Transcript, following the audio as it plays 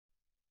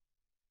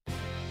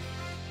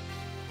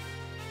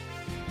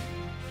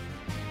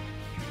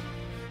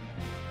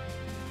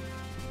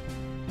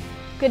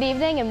Good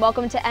evening and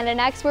welcome to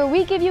NNX, where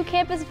we give you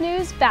campus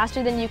news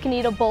faster than you can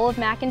eat a bowl of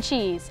mac and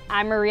cheese.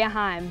 I'm Maria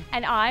Heim.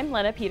 And I'm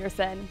Lena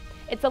Peterson.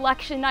 It's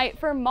election night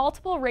for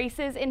multiple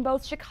races in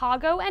both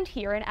Chicago and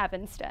here in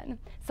Evanston.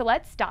 So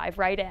let's dive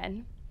right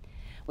in.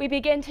 We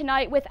begin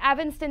tonight with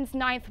Evanston's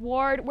 9th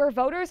Ward, where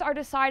voters are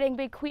deciding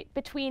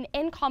between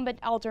incumbent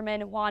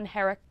Alderman Juan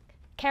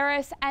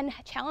Harris and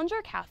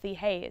challenger Kathy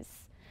Hayes.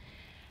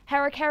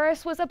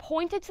 Harris was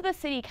appointed to the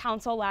City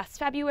Council last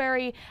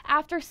February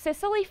after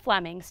Cicely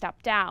Fleming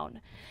stepped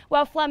down.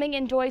 While Fleming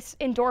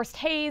endorsed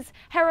Hayes,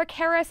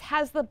 Harris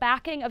has the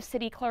backing of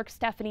City Clerk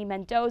Stephanie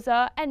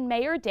Mendoza and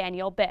Mayor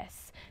Daniel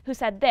Biss, who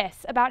said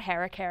this about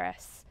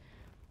Harris.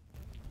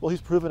 Well,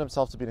 he's proven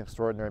himself to be an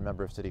extraordinary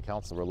member of City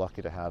Council. We're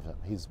lucky to have him.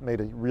 He's made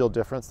a real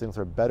difference. Things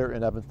are better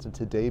in Evanston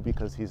today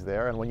because he's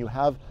there. And when you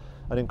have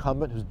an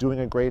incumbent who's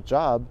doing a great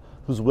job,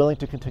 who's willing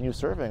to continue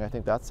serving, I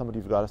think that's somebody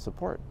you've got to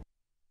support.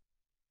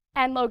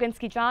 And Logan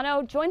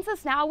Schijano joins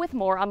us now with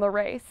more on the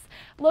race.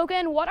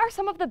 Logan, what are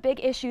some of the big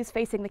issues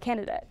facing the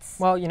candidates?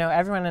 Well,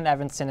 everyone in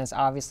Evanston is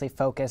obviously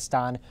focused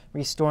on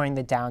restoring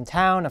the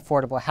downtown,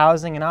 affordable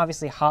housing, and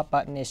obviously hot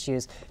button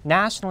issues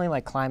nationally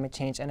like climate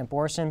change and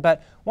abortion.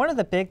 But one of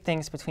the big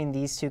things between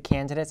these two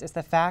candidates is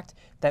the fact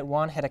that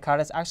Juan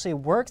Harris actually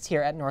works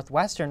here at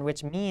Northwestern,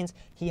 which means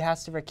he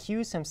has to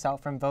recuse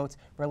himself from votes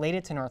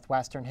related to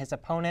Northwestern. His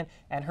opponent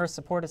and her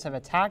supporters have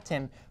attacked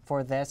him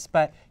for this,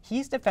 but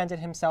he's defended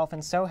himself,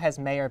 and so has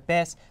Mayor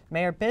Biss.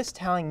 Mayor Biss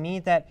telling me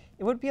that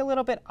it would be a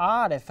little bit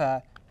odd if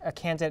a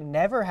candidate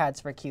never had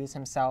to recuse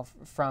himself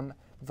from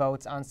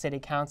votes on City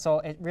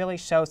Council. It really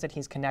shows that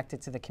he's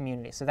connected to the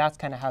community. So that's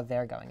kind of how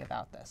they're going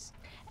about this.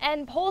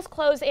 And polls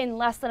close in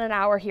less than an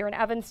hour here in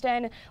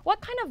Evanston.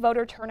 What kind of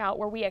voter turnout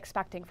were we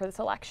expecting for this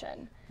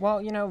election?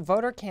 Well,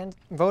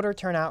 voter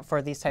turnout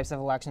for these types of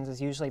elections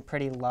is usually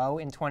pretty low.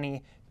 In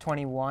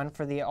 2021,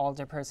 for the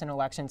alderperson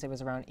elections, it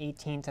was around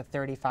 18 to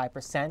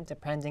 35%,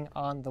 depending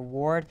on the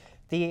ward.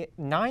 The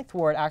 9th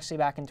Ward, actually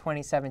back in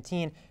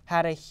 2017,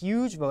 had a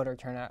huge voter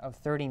turnout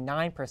of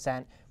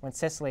 39% when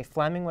Cicely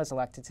Fleming was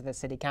elected to the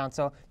City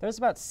Council. There was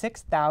about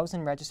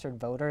 6,000 registered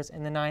voters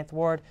in the 9th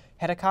Ward.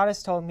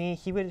 Harris told me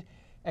he would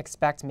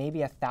expect maybe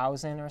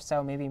 1,000 or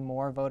so, maybe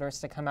more voters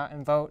to come out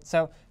and vote.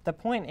 So the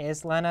point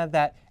is, Lena,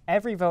 that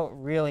every vote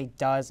really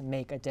does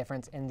make a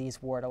difference in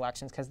these ward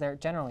elections because they're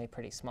generally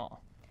pretty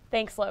small.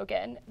 Thanks,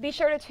 Logan. Be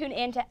sure to tune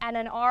in to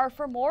NNR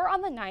for more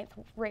on the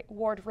 9th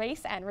Ward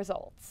race and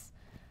results.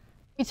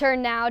 We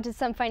turn now to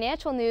some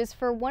financial news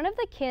for one of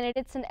the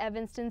candidates in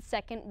Evanston's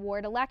 2nd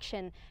Ward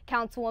election.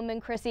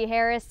 Councilwoman Chrissy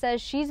Harris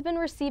says she's been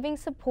receiving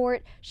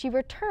support she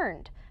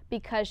returned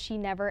because she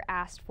never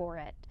asked for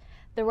it.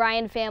 The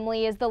Ryan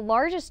family is the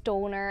largest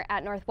donor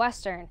at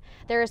Northwestern.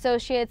 Their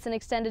associates and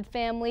extended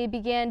family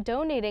began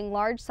donating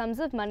large sums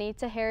of money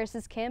to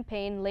Harris's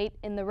campaign late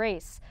in the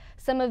race.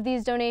 Some of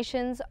these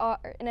donations are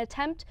an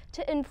attempt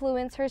to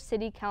influence her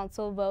City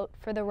Council vote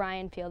for the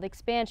Ryan Field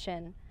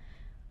expansion.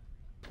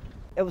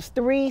 It was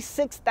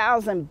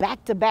 6,000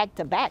 back to back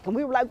to back, and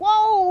we were like,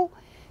 whoa,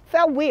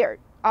 felt weird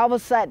all of a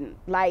sudden,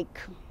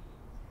 like.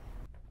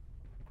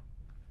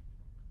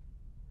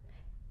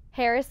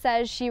 Harris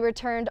says she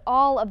returned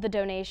all of the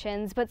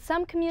donations, but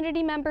some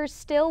community members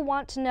still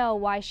want to know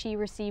why she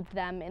received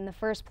them in the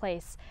first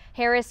place.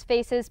 Harris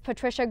faces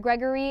Patricia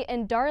Gregory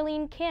and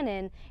Darlene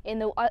Cannon in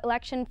the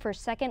election for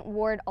 2nd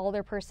Ward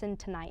alderperson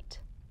tonight.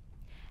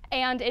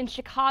 And in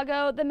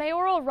Chicago, the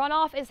mayoral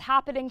runoff is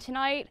happening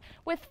tonight,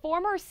 with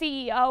former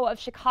CEO of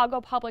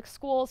Chicago Public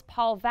Schools,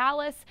 Paul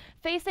Vallis,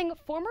 facing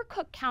former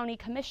Cook County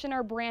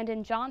Commissioner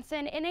Brandon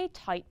Johnson in a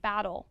tight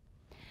battle.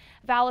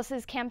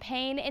 Vallis's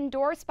campaign,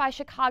 endorsed by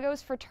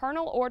Chicago's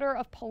Fraternal Order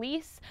of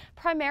Police,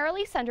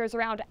 primarily centers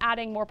around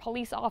adding more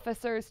police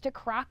officers to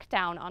crack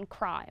down on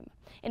crime,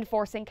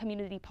 enforcing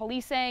community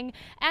policing,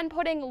 and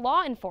putting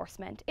law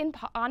enforcement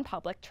on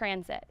public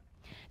transit.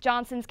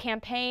 Johnson's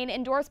campaign,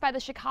 endorsed by the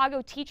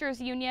Chicago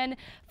Teachers Union,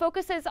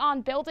 focuses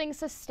on building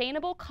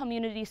sustainable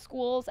community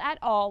schools at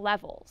all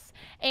levels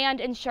and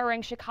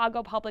ensuring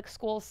Chicago Public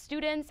Schools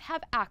students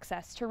have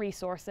access to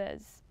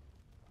resources.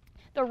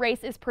 The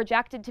race is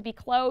projected to be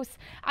close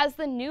as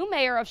the new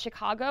mayor of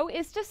Chicago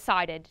is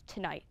decided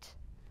tonight.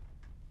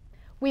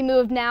 We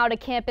move now to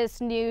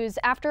campus news.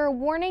 After a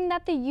warning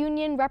that the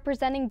union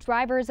representing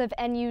drivers of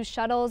NU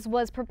shuttles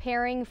was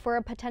preparing for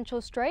a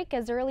potential strike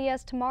as early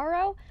as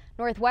tomorrow,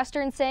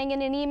 Northwestern saying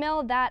in an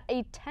email that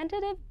a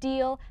tentative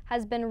deal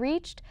has been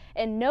reached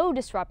and no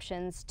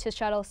disruptions to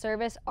shuttle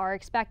service are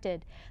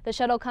expected. The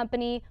shuttle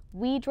company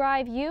We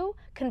Drive You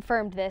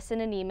confirmed this in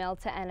an email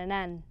to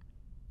NNN.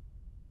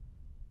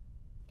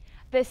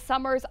 This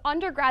summer's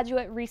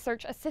Undergraduate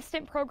Research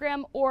Assistant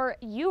Program, or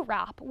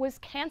URAP, was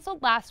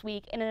canceled last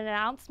week in an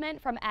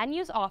announcement from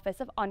NU's Office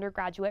of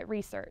Undergraduate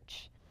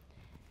Research.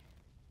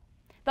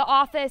 The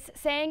office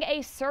saying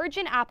a surge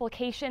in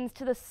applications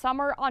to the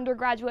Summer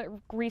Undergraduate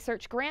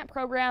Research Grant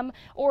Program,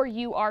 or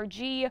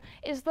URG,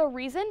 is the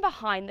reason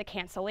behind the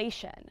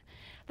cancellation.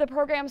 The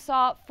program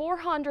saw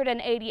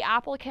 480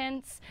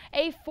 applicants,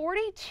 a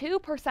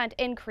 42%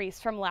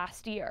 increase from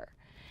last year.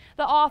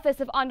 The Office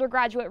of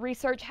Undergraduate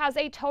Research has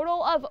a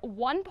total of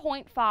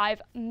 $1.5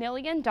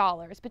 million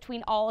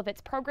between all of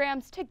its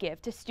programs to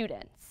give to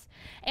students,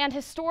 and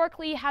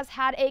historically has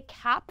had a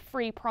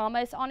cap-free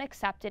promise on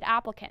accepted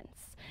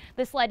applicants.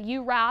 This led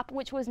URAP,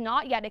 which was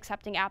not yet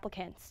accepting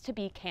applicants, to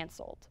be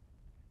canceled.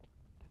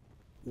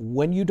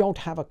 When you don't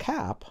have a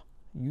cap,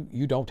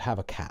 you don't have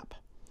a cap.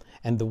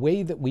 And the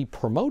way that we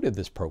promoted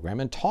this program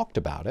and talked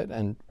about it,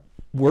 and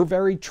we're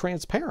very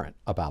transparent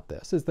about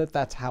this, is that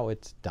that's how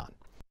it's done.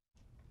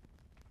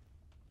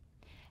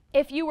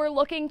 If you were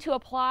looking to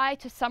apply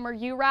to summer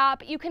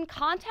URAP, you can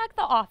contact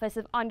the Office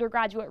of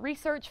Undergraduate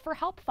Research for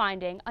help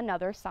finding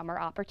another summer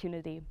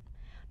opportunity.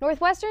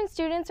 Northwestern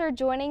students are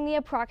joining the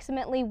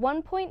approximately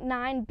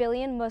 1.9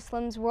 billion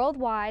Muslims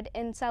worldwide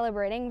in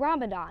celebrating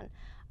Ramadan.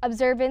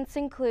 Observance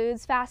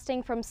includes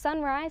fasting from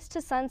sunrise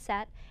to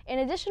sunset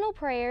and additional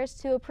prayers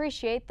to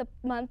appreciate the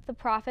month the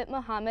Prophet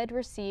Muhammad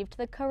received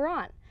the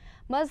Quran.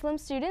 Muslim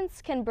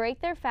students can break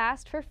their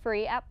fast for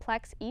free at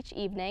Plex each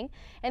evening,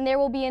 and there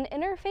will be an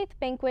interfaith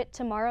banquet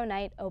tomorrow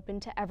night open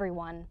to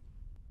everyone.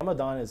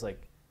 Ramadan is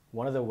like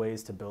one of the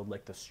ways to build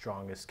like the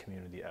strongest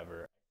community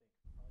ever.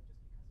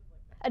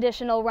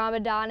 Additional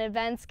Ramadan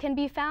events can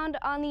be found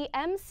on the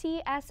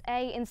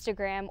MCSA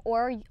Instagram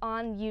or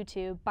on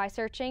YouTube by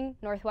searching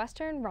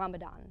Northwestern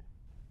Ramadan.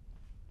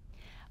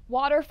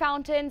 Water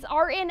fountains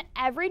are in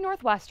every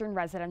Northwestern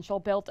residential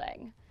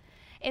building.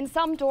 In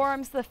some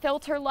dorms, the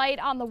filter light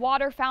on the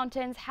water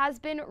fountains has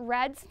been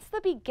red since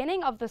the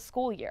beginning of the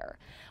school year.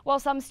 While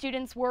some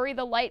students worry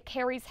the light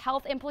carries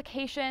health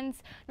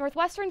implications,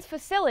 Northwestern's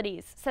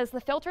facilities says the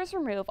filters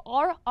remove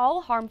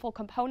all harmful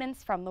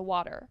components from the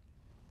water.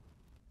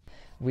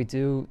 We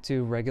do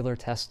regular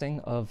testing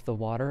of the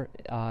water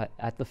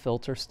at the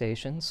filter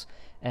stations,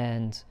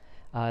 and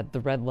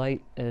the red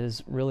light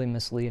is really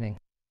misleading.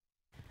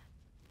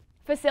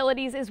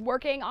 Facilities is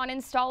working on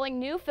installing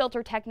new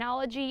filter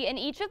technology in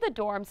each of the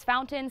dorms'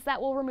 fountains that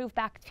will remove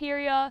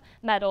bacteria,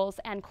 metals,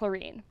 and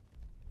chlorine.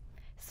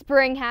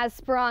 Spring has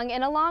sprung,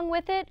 and along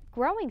with it,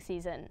 growing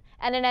season.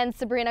 NNN's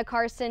Sabrina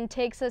Carson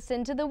takes us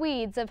into the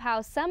weeds of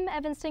how some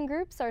Evanston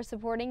groups are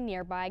supporting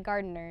nearby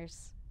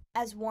gardeners.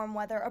 As warm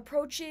weather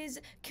approaches,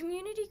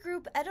 community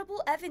group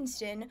Edible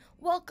Evanston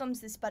welcomes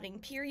this budding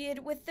period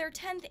with their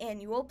 10th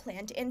annual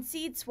plant and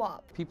seed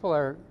swap. People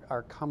are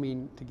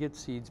coming to get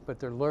seeds, but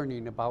they're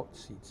learning about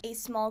seeds. A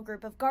small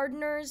group of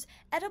gardeners,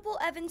 Edible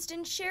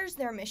Evanston shares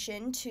their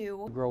mission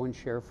to grow and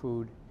share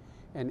food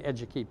and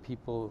educate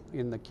people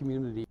in the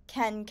community.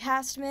 Ken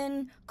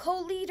Castman,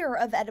 co-leader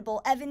of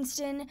Edible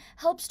Evanston,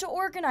 helps to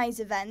organize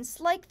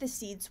events like the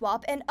seed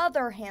swap and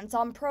other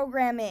hands-on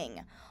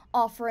programming.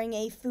 Offering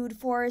a food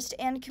forest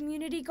and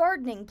community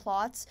gardening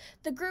plots,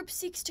 the group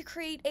seeks to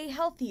create a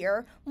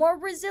healthier, more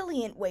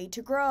resilient way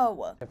to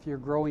grow. If you're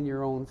growing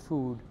your own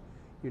food,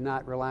 you're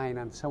not relying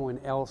on someone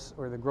else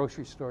or the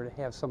grocery store to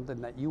have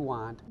something that you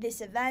want. This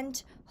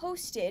event,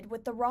 hosted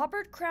with the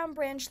Robert Crown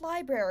Branch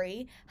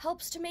Library,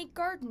 helps to make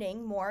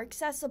gardening more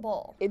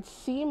accessible. It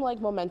seemed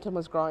like momentum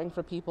was growing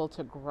for people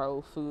to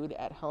grow food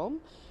at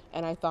home,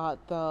 and I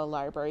thought the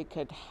library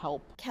could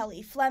help.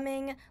 Kelly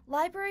Fleming,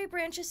 Library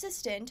Branch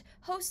Assistant,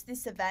 hosts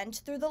this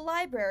event through the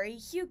Library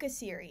Huga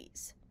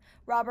series.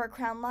 Robert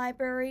Crown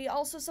Library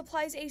also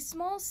supplies a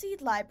small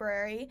seed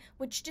library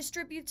which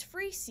distributes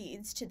free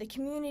seeds to the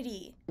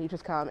community. You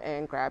just come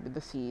and grab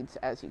the seeds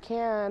as you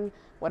can,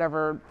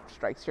 whatever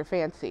strikes your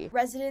fancy.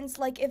 Residents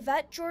like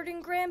Yvette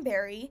Jordan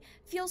Granberry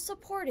feel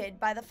supported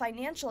by the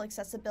financial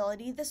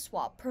accessibility the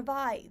swap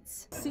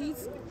provides.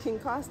 Seeds can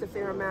cost a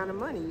fair amount of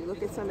money. You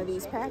look at some of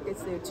these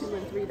packets, they're $2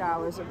 and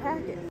 $3 a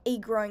packet. A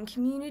growing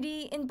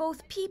community in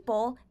both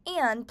people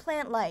and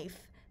plant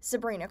life.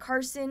 Sabrina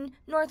Carson,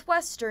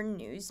 Northwestern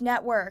News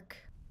Network.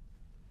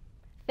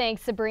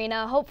 Thanks,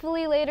 Sabrina.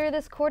 Hopefully later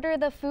this quarter,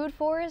 the food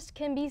forest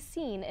can be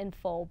seen in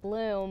full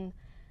bloom.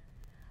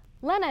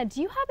 Lena,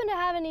 do you happen to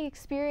have any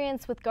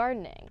experience with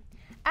gardening?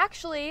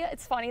 Actually,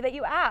 it's funny that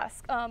you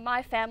ask.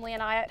 My family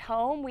and I at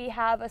home, we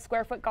have a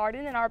square-foot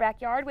garden in our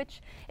backyard, which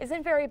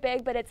isn't very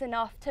big, but it's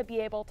enough to be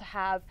able to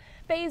have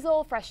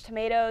basil, fresh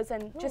tomatoes,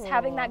 and just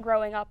having that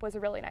growing up was a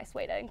really nice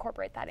way to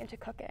incorporate that into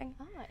cooking.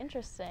 Ah,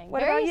 interesting.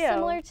 What Very about you?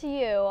 Similar to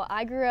you.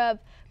 I grew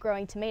up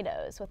growing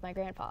tomatoes with my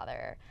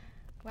grandfather.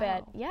 Wow.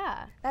 But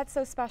yeah. That's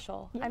so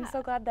special. Yeah. I'm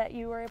so glad that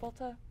you were able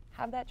to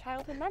have that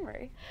childhood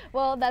memory.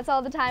 Well, that's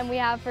all the time we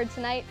have for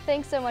tonight.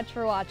 Thanks so much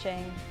for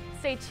watching.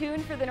 Stay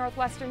tuned for the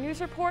Northwestern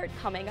News Report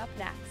coming up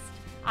next.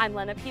 I'm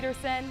Lena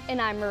Peterson.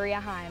 And I'm Maria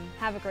Heim.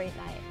 Have a great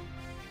night.